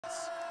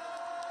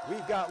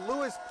We've got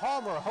Lewis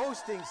Palmer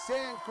hosting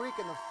Sand Creek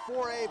in the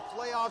 4A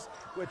playoffs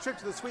with a trip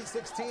to the Sweet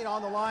 16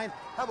 on the line.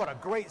 How about a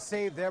great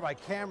save there by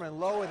Cameron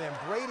Lowe, and then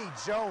Brady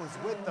Jones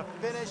with the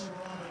finish.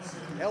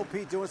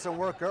 LP doing some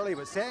work early,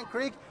 but Sand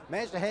Creek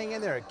managed to hang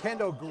in there.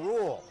 Kendo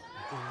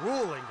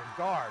grueling to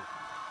guard.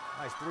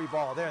 Nice three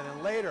ball there. And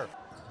then later,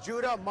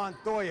 Judah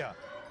Montoya,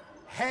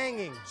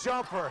 hanging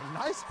jumper.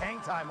 Nice hang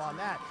time on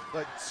that,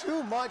 but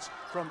too much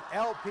from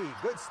LP.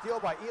 Good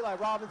steal by Eli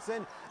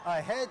Robinson.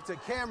 Ahead to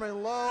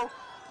Cameron Lowe.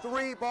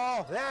 Three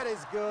ball, that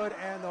is good,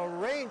 and the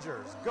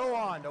Rangers go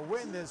on to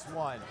win this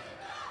one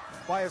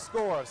by a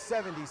score of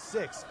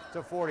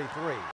 76-43.